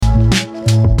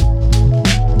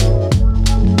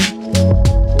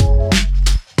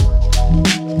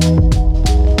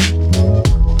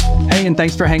and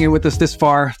thanks for hanging with us this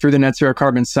far through the Net Zero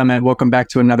Carbon Summit. Welcome back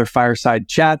to another Fireside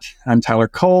Chat. I'm Tyler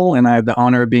Cole, and I have the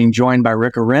honor of being joined by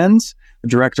Rick Arends, the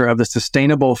director of the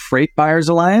Sustainable Freight Buyers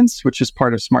Alliance, which is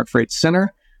part of Smart Freight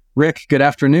Center. Rick, good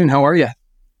afternoon. How are you?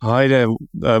 Hi there.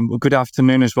 Good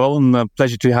afternoon as well, and a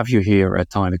pleasure to have you here,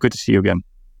 Tyler. Good to see you again.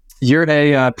 You're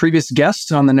a previous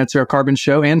guest on the Net Zero Carbon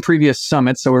Show and previous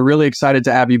summit, so we're really excited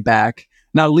to have you back,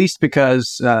 not least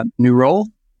because new role,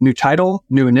 new title,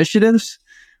 new initiatives.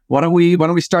 Why don't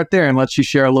we start there and let you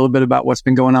share a little bit about what's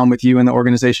been going on with you and the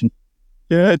organization?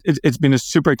 Yeah, it's been a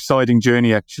super exciting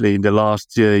journey actually in the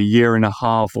last year and a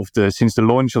half since the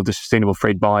launch of the Sustainable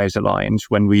Freight Buyers Alliance,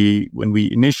 when we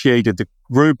initiated the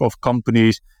group of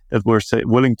companies that were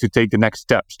willing to take the next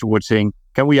steps towards saying,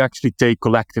 can we actually take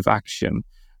collective action?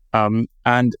 And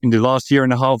in the last year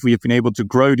and a half, we have been able to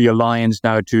grow the alliance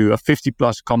now to 50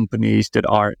 plus companies that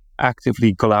are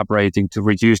actively collaborating to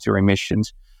reduce their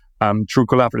emissions. Through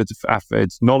collaborative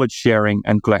efforts, knowledge sharing,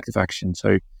 and collective action.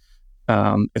 So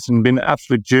it's been an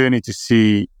absolute journey to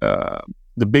see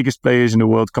the biggest players in the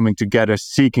world coming together,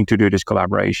 seeking to do this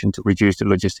collaboration to reduce the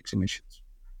logistics emissions.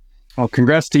 Well,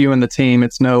 congrats to you and the team.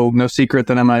 It's no secret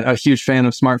that I'm a huge fan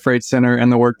of Smart Freight Center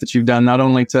and the work that you've done, not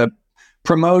only to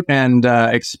promote and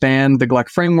expand the GLEC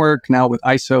framework, now with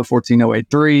ISO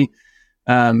 14083.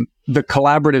 The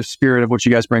collaborative spirit of what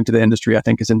you guys bring to the industry, I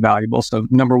think, is invaluable. So,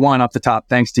 number one, off the top,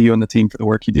 thanks to you and the team for the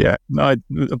work you do. Yeah, I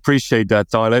appreciate that,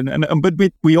 Tyler. But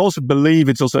we also believe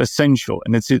it's also essential,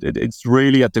 and it's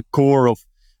really at the core of.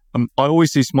 I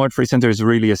always see Smart Freight Center is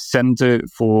really a center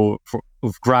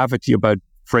of gravity about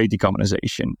freight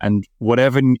decarbonization, and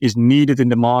whatever is needed in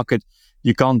the market,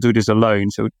 you can't do this alone.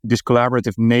 So, this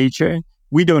collaborative nature,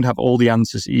 we don't have all the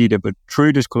answers either, but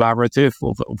through this collaborative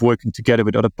of working together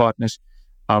with other partners.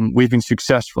 We've been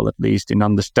successful, at least, in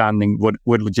understanding what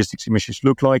logistics emissions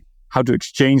look like, how to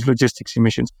exchange logistics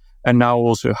emissions, and now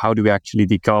also how do we actually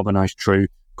decarbonize through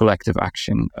collective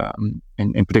action,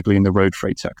 in particularly in the road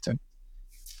freight sector.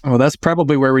 Well, that's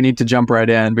probably where we need to jump right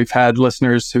in. We've had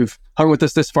listeners who've hung with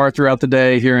us this far throughout the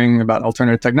day, hearing about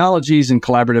alternative technologies and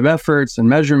collaborative efforts and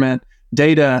measurement,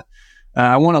 data.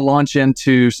 I want to launch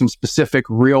into some specific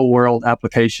real-world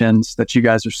applications that you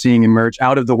guys are seeing emerge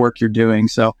out of the work you're doing.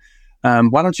 So,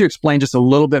 why don't you explain just a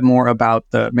little bit more about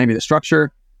maybe the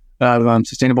structure of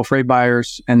Sustainable Freight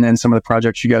Buyers and then some of the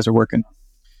projects you guys are working on?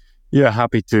 Yeah,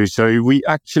 happy to. So we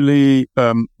actually,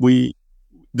 the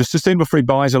Sustainable Freight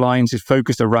Buyers Alliance is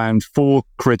focused around 4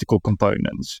 critical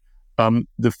components.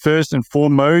 The first and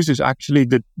foremost is actually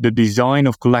the design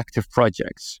of collective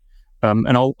projects.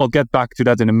 And I'll get back to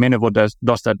that in a minute. What does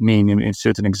that mean in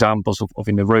certain examples of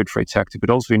in the road freight sector,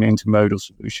 but also in intermodal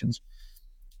solutions.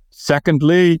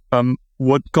 Secondly,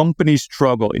 what companies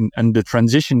struggle in, and the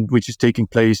transition which is taking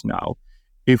place now,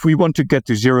 if we want to get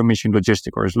to zero emission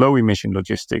logistics or as low emission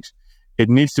logistics, it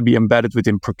needs to be embedded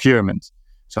within procurement.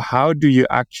 So how do you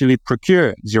actually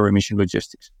procure zero emission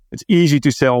logistics? It's easy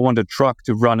to say, I want a truck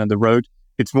to run on the road.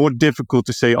 It's more difficult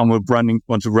to say, I want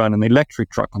to run an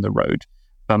electric truck on the road.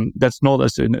 That's not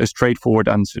a straightforward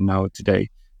answer now today.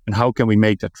 And how can we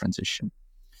make that transition?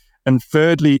 And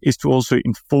thirdly is to also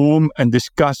inform and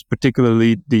discuss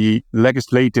particularly the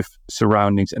legislative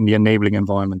surroundings and the enabling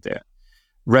environment there.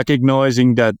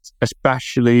 Recognizing that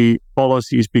especially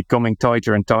policy is becoming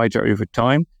tighter and tighter over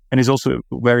time and is also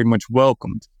very much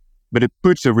welcomed. But it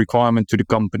puts a requirement to the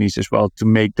companies as well to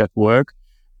make that work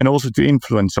and also to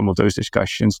influence some of those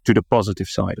discussions to the positive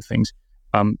side of things,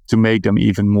 to make them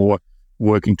even more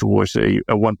working towards a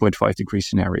 1.5 degree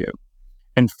scenario.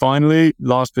 And finally,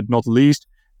 last but not least,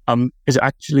 is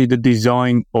actually the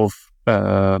design of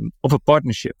a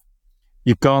partnership.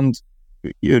 You can't,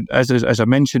 as I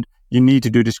mentioned, you need to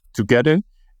do this together,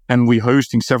 and we're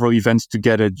hosting several events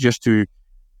together just to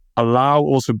allow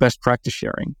also best practice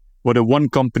sharing. What a one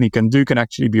company can do can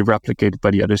actually be replicated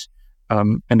by the others,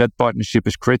 and that partnership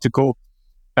is critical.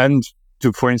 And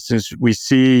for instance, we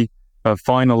see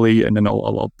finally, and then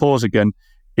I'll pause again,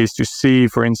 is to see,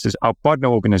 for instance, our partner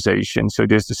organization. So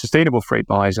there's the Sustainable Freight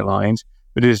Buyers Alliance,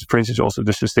 but there's, for instance, also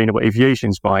the Sustainable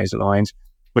Aviation Buyers Alliance,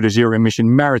 or the Zero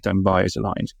Emission Maritime Buyers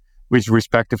Alliance, which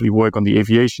respectively work on the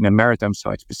aviation and maritime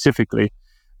side specifically,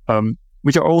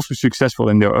 which are also successful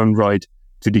in their own right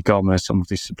to decarbonize some of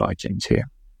these supply chains here.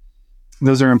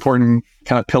 Those are important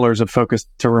kind of pillars of focus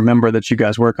to remember that you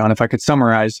guys work on. If I could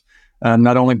summarize,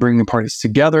 not only bringing parties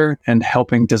together and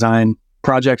helping design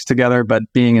projects together, but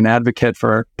being an advocate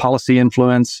for policy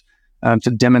influence,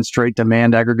 to demonstrate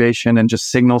demand aggregation and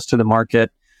just signals to the market,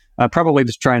 probably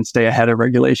just try and stay ahead of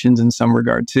regulations in some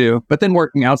regard too. But then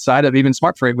working outside of even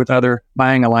Smart Freight with other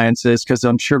buying alliances, because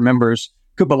I'm sure members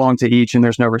could belong to each, and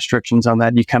there's no restrictions on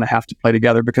that. You kind of have to play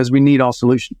together because we need all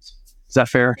solutions. Is that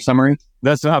fair summary?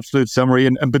 That's an absolute summary.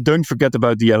 But don't forget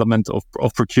about the element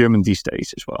of procurement these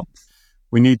days as well.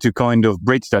 We need to kind of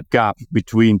bridge that gap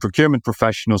between procurement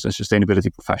professionals and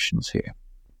sustainability professionals here.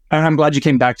 And I'm glad you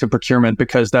came back to procurement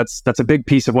because that's a big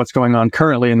piece of what's going on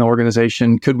currently in the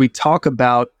organization. Could we talk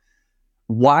about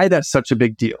why that's such a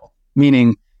big deal?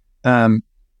 Meaning,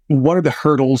 what are the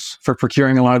hurdles for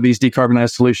procuring a lot of these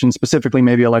decarbonized solutions, specifically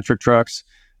maybe electric trucks?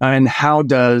 And how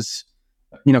does,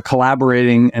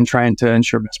 collaborating and trying to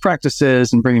ensure best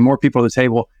practices and bringing more people to the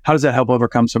table, how does that help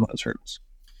overcome some of those hurdles?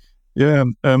 Yeah,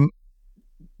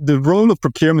 the role of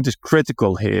procurement is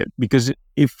critical here because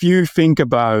if you think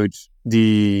about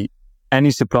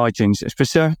any supply chains,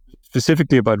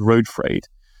 specifically about road freight,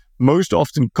 most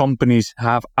often companies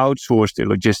have outsourced their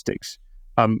logistics.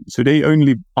 So they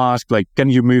only ask,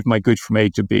 can you move my goods from A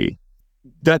to B?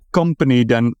 That company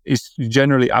then is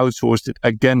generally outsourced it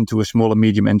again to a small and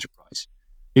medium enterprise.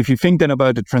 If you think then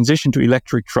about the transition to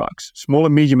electric trucks, small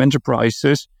and medium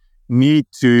enterprises need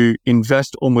to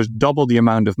invest almost double the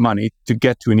amount of money to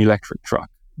get to an electric truck,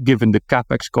 given the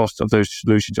capex costs of those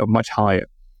solutions are much higher.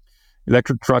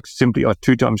 Electric trucks simply are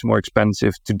 2 times more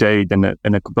expensive today than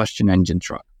a combustion engine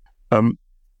truck.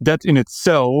 That in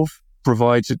itself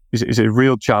is a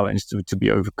real challenge to be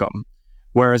overcome.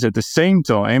 Whereas at the same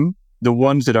time, the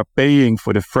ones that are paying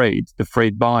for the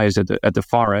freight buyers at the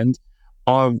far end,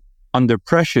 are under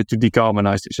pressure to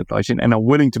decarbonize their supply chain and are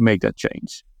willing to make that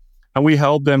change. And we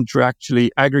help them through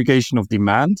actually aggregation of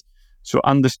demand. So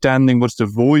understanding what's the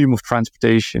volume of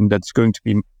transportation that's going to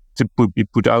be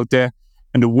put out there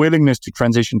and the willingness to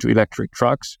transition to electric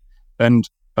trucks. And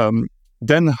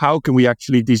then how can we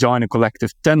actually design a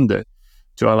collective tender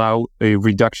to allow a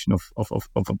reduction of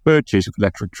a purchase of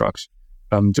electric trucks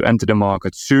to enter the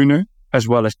market sooner as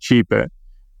well as cheaper,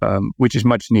 which is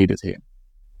much needed here.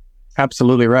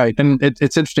 Absolutely right. And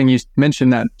it's interesting you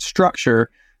mentioned that structure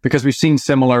because we've seen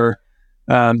similar,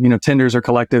 tenders or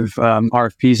collective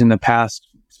RFPs in the past,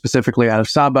 specifically out of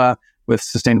Saba with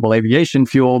sustainable aviation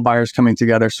fuel, buyers coming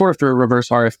together sort of through a reverse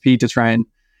RFP to try and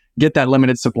get that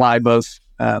limited supply both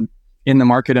in the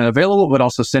market and available, but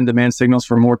also send demand signals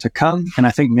for more to come. And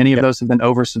I think many of those have been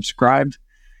oversubscribed.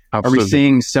 Absolutely. Are we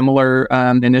seeing similar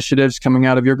initiatives coming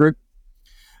out of your group?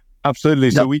 Absolutely.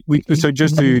 So so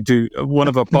just to one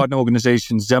of our partner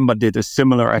organizations, Zemba, did a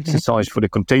similar exercise for the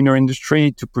container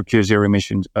industry to procure zero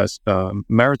emissions as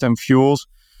maritime fuels.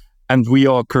 And we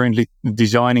are currently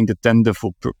designing the tender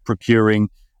for procuring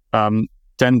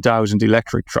 10,000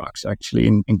 electric trucks, actually,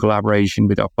 in collaboration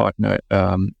with our partner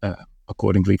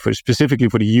accordingly, specifically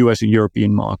for the US and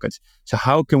European markets. So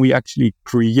how can we actually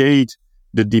create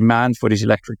the demand for these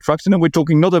electric trucks? And then we're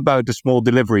talking not about the small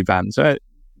delivery vans.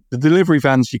 The delivery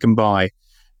vans you can buy.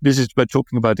 This is about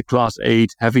talking about the Class 8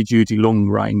 heavy-duty,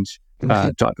 long-range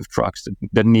type of trucks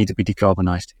that need to be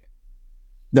decarbonized.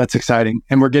 That's exciting.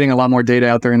 And we're getting a lot more data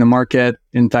out there in the market.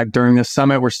 In fact, during this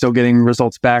summit, we're still getting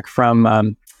results back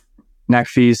from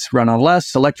NACFE's Run on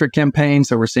Less electric campaign.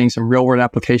 So we're seeing some real-world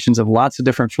applications of lots of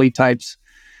different fleet types.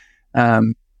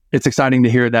 It's exciting to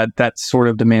hear that sort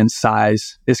of demand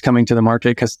size is coming to the market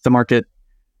because the market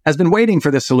has been waiting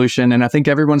for this solution. And I think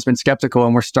everyone's been skeptical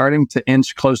and we're starting to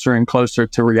inch closer and closer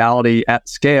to reality at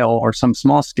scale or some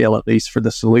small scale, at least, for the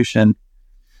solution.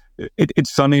 It's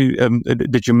funny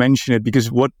that you mention it because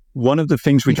one of the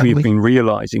things which we've been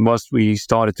realizing once we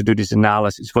started to do this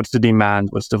analysis, what's the demand,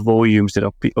 what's the volumes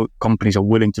that companies are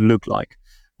willing to look like,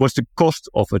 what's the cost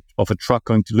of a truck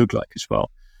going to look like as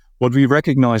well. What we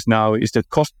recognize now is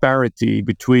that cost parity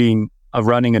between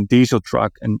running a diesel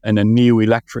truck and a new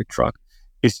electric truck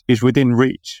is within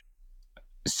reach.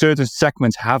 Certain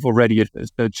segments have already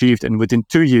achieved, and within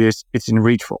 2 years, it's in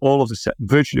reach for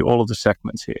virtually all of the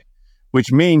segments here.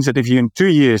 Which means that if you in 2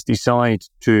 years decide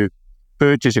to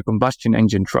purchase a combustion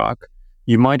engine truck,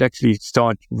 you might actually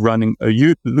start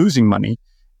losing money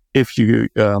if you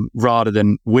rather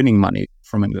than winning money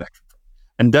from an electric truck.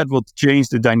 And that will change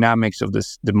the dynamics of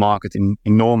the market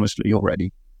enormously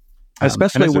already.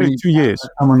 Especially when 2 years.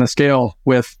 I'm on the scale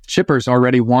with shippers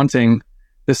already wanting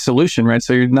this solution, right?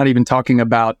 So you're not even talking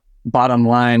about bottom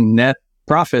line net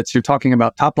profits. You're talking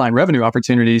about top line revenue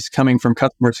opportunities coming from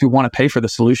customers who want to pay for the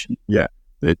solution. Yeah.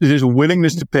 There's a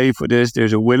willingness to pay for this.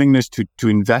 There's a willingness to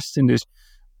invest in this.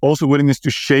 Also willingness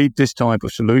to shape this type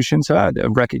of solutions.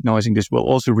 Recognizing this will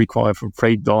also require from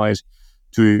freight buyers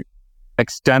to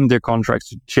extend their contracts,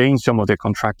 to change some of their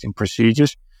contracting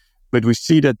procedures. But we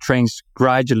see that trends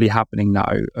gradually happening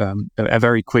now,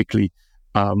 very quickly.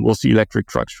 We'll see electric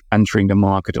trucks entering the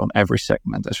market on every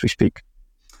segment as we speak.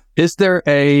 Is there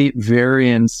a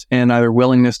variance in either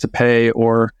willingness to pay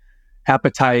or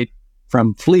appetite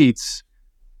from fleets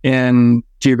in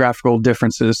geographical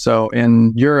differences? So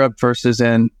in Europe versus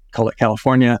in, call it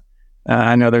California,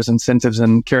 I know there's incentives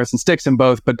and carrots and sticks in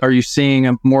both, but are you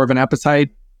seeing more of an appetite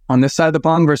on this side of the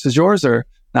pond versus yours, or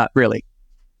not really?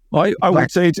 I would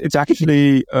say it's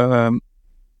actually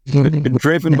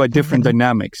driven by different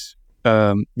dynamics.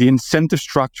 The incentive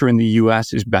structure in the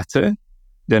US is better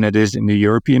than it is in the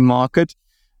European market.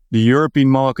 The European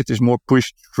market is more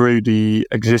pushed through the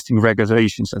existing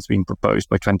regulations that's being proposed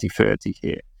by 2030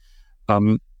 here.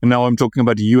 And now I'm talking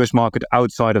about the US market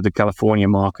outside of the California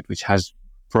market, which has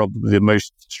probably the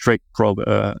most strict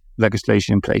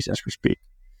legislation in place as we speak.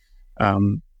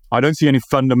 I don't see any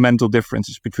fundamental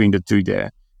differences between the two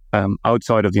there,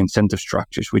 outside of the incentive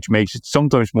structures, which makes it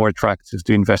sometimes more attractive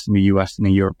to invest in the US than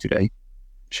in Europe today.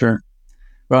 Sure.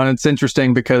 Well, and it's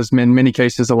interesting because in many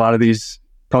cases, a lot of these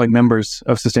probably members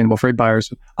of sustainable freight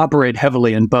buyers operate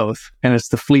heavily in both, and it's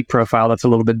the fleet profile that's a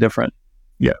little bit different.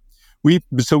 Yeah. We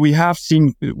have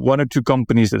seen one or two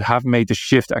companies that have made the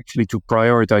shift actually to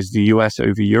prioritize the US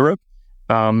over Europe.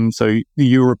 So the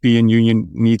European Union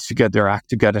needs to get their act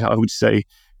together, I would say,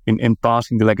 in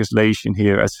passing the legislation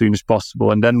here as soon as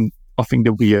possible. And then I think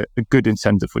there'll be a good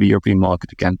incentive for the European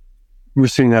market again. We're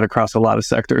seeing that across a lot of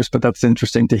sectors, but that's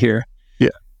interesting to hear. Yeah.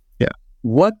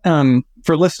 What,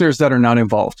 for listeners that are not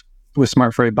involved with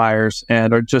smart freight buyers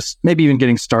and are just maybe even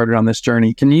getting started on this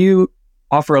journey, can you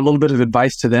offer a little bit of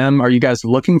advice to them? Are you guys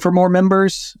looking for more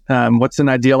members? What's an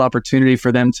ideal opportunity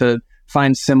for them to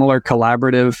find similar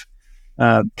collaborative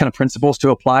kind of principles to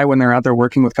apply when they're out there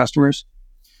working with customers?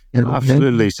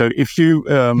 Absolutely. So if you,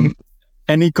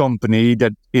 any company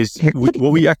that is, what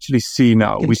we actually see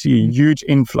now, we see a huge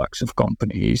influx of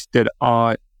companies that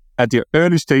are at the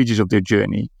early stages of their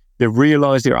journey. They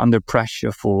realize they're under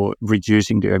pressure for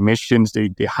reducing their emissions.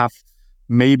 They have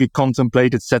maybe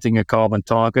contemplated setting a carbon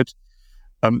target.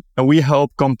 And we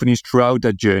help companies throughout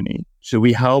that journey. So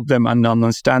we help them in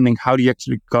understanding how do you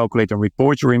actually calculate and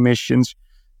report your emissions,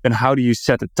 and how do you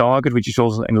set a target, which is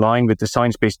also in line with the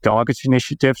Science Based Targets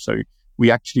Initiative. So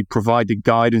we actually provide the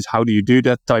guidance. How do you do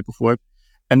that type of work?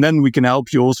 And then we can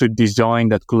help you also design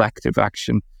that collective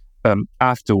action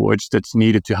afterwards that's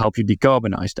needed to help you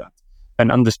decarbonize that,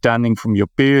 and understanding from your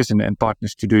peers and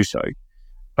partners to do so.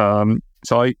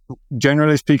 So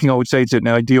generally speaking, I would say it's an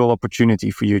ideal opportunity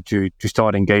for you to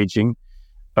start engaging.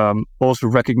 Also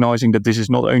recognizing that this is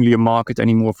not only a market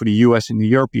anymore for the US and the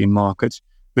European markets,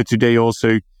 but today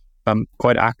also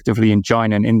quite actively in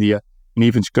China and India, and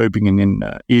even scoping in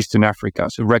Eastern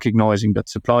Africa. So recognizing that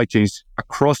supply chains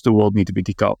across the world need to be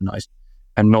decarbonized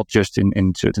and not just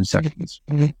in certain sectors.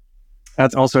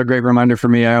 That's also a great reminder for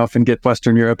me. I often get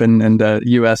Western Europe and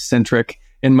US centric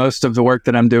in most of the work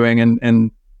that I'm doing.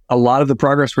 And a lot of the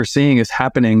progress we're seeing is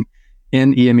happening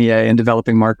in EMEA and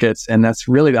developing markets. And that's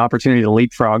really the opportunity to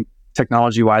leapfrog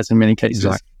technology wise in many cases.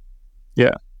 Exactly.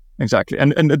 Yeah, exactly.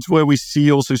 And it's where we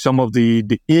see also some of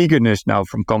the eagerness now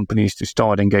from companies to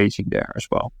start engaging there as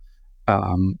well,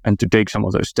 and to take some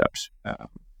of those steps.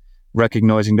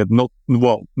 Recognizing that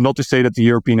not to say that the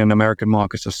European and American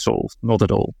markets are solved, not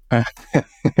at all.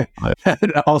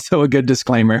 Also a good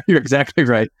disclaimer. You're exactly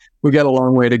right. We got a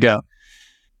long way to go.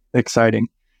 Exciting.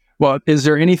 Well, is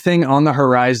there anything on the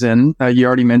horizon? You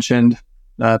already mentioned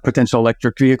potential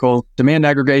electric vehicle demand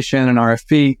aggregation and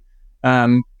RFP.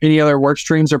 Any other work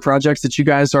streams or projects that you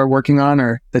guys are working on,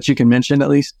 or that you can mention at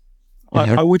least?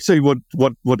 I would say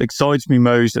what excites me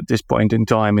most at this point in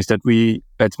time is that we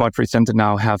at Smart Freight Centre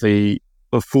now have a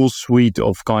full suite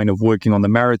of kind of working on the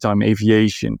maritime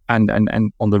aviation and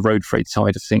on the road freight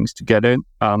side of things together.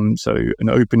 So an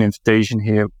open invitation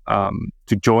here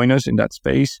to join us in that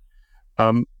space.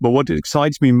 But what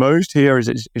excites me most here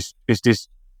is this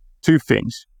two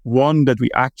things. One, that we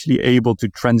actually able to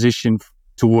transition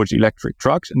towards electric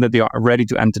trucks, and that they are ready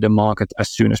to enter the market as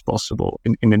soon as possible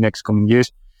in the next coming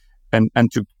years.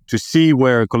 And to see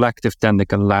where a collective tender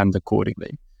can land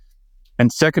accordingly.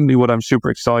 And secondly, what I'm super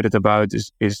excited about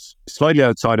is slightly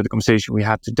outside of the conversation we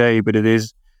had today, but it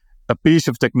is a piece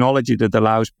of technology that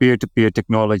allows peer-to-peer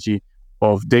technology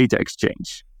of data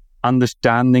exchange,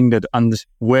 understanding that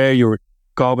where your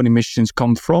carbon emissions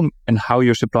come from and how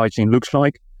your supply chain looks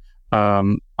like.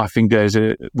 I think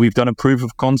we've done a proof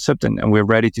of concept and we're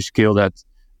ready to scale that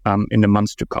in the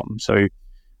months to come. So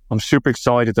I'm super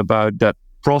excited about that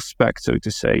prospect, so to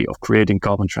say, of creating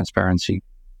carbon transparency.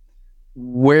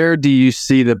 Where do you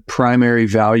see the primary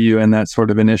value in that sort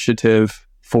of initiative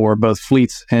for both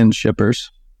fleets and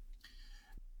shippers?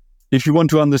 If you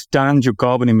want to understand your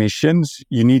carbon emissions,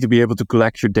 you need to be able to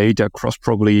collect your data across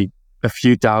probably a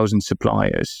few thousand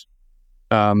suppliers.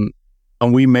 And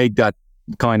we make that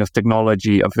kind of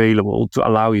technology available to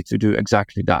allow you to do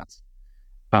exactly that.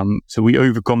 So we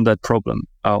overcome that problem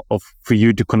for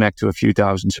you to connect to a few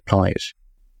thousand suppliers.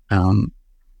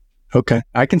 Okay,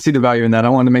 I can see the value in that. I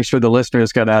want to make sure the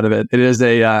listeners got out of it. It is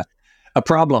a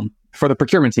problem for the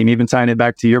procurement team, even tying it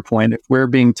back to your point. If we're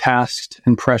being tasked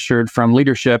and pressured from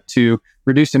leadership to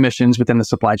reduce emissions within the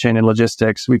supply chain and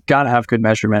logistics, we've got to have good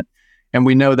measurement. And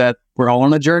we know that we're all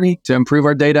on a journey to improve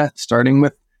our data, starting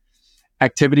with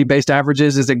activity-based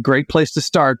averages is a great place to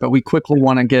start, but we quickly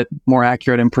want to get more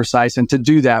accurate and precise. And to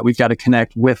do that, we've got to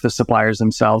connect with the suppliers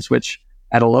themselves, which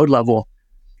at a load level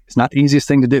is not the easiest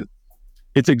thing to do.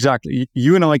 It's exactly.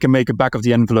 You and I can make a back of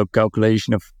the envelope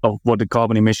calculation of what the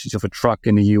carbon emissions of a truck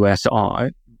in the US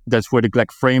are. That's where the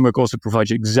GLEC framework also provides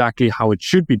you exactly how it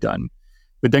should be done.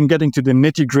 But then getting to the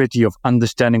nitty-gritty of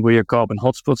understanding where your carbon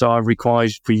hotspots are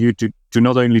requires for you to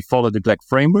not only follow the GLEC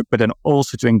framework, but then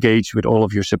also to engage with all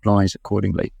of your suppliers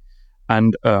accordingly.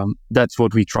 And that's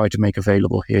what we try to make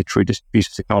available here through this piece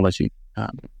of technology.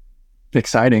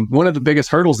 Exciting. One of the biggest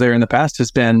hurdles there in the past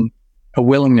has been a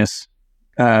willingness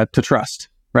to trust,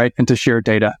 right? And to share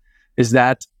data. Is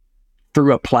that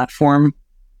through a platform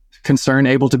concern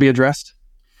able to be addressed?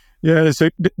 Yeah, so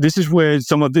this is where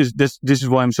some of this is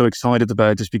why I'm so excited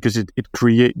about this, because it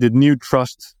create the new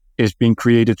trust is being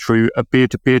created through a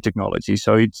peer-to-peer technology.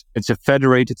 So it's a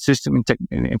federated system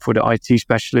for the IT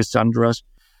specialists under us.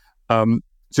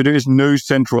 So there is no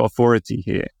central authority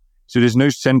here. So there's no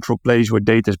central place where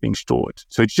data is being stored.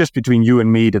 So it's just between you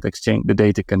and me that the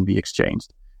data can be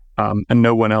exchanged. And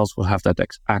no one else will have that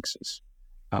access.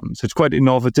 So it's quite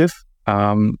innovative.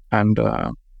 I'm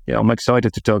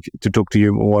excited to talk to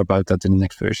you more about that in the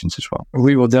next versions as well.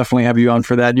 We will definitely have you on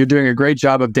for that. You're doing a great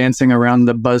job of dancing around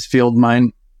the Buzzfield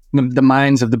the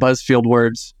minds of the Buzzfield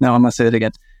words. Now I'm going to say it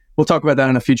again. We'll talk about that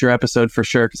in a future episode for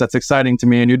sure, because that's exciting to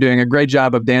me. And you're doing a great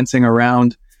job of dancing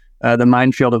around the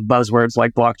minefield of buzzwords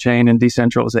like blockchain and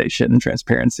decentralization and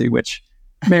transparency, which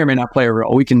may or may not play a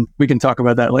role. We can talk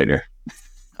about that later.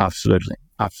 Absolutely.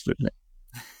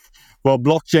 Well,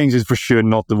 blockchains is for sure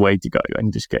not the way to go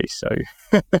in this case.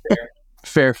 So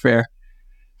Fair.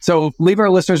 So leave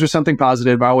our listeners with something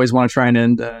positive. I always want to try and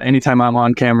end anytime I'm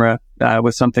on camera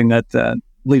with something that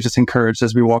leaves us encouraged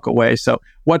as we walk away. So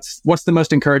what's the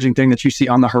most encouraging thing that you see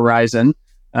on the horizon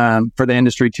for the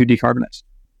industry to decarbonize?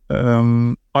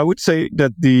 I would say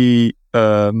that the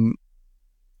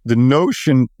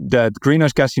notion that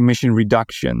greenhouse gas emission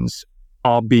reductions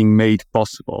are being made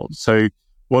possible. So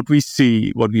what we've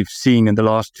seen in the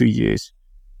last 2 years,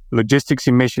 logistics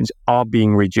emissions are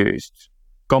being reduced.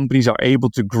 Companies are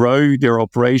able to grow their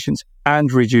operations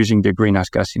and reducing their greenhouse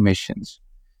gas emissions.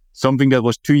 Something that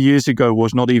was 2 years ago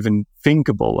was not even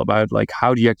thinkable about, like,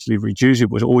 how do you actually reduce it? It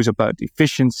was always about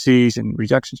efficiencies and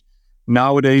reductions.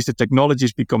 Nowadays, the technology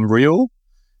has become real.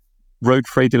 Road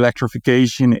freight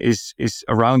electrification is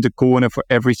around the corner for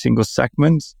every single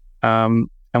segment.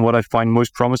 And what I find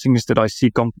most promising is that I see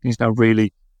companies now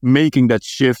really making that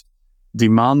shift,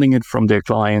 demanding it from their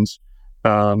clients.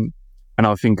 And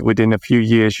I think within a few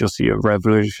years, you'll see a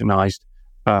revolutionized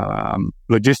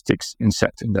logistics in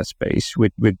that space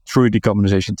with true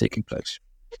decarbonization taking place.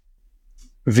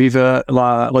 Viva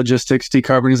la logistics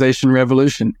decarbonization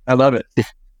revolution. I love it.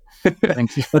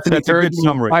 Thank you. That's a good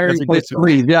summary. Place to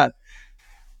read. Yeah.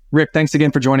 Rick, thanks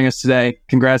again for joining us today.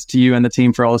 Congrats to you and the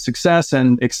team for all the success,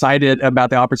 and excited about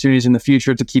the opportunities in the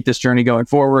future to keep this journey going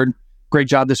forward. Great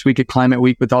job this week at Climate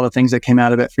Week with all the things that came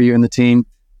out of it for you and the team.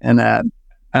 And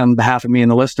on behalf of me and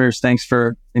the listeners, thanks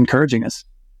for encouraging us.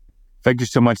 Thank you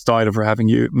so much, Tyler, for having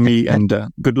me,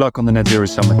 and good luck on the Net Zero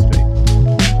Summit today.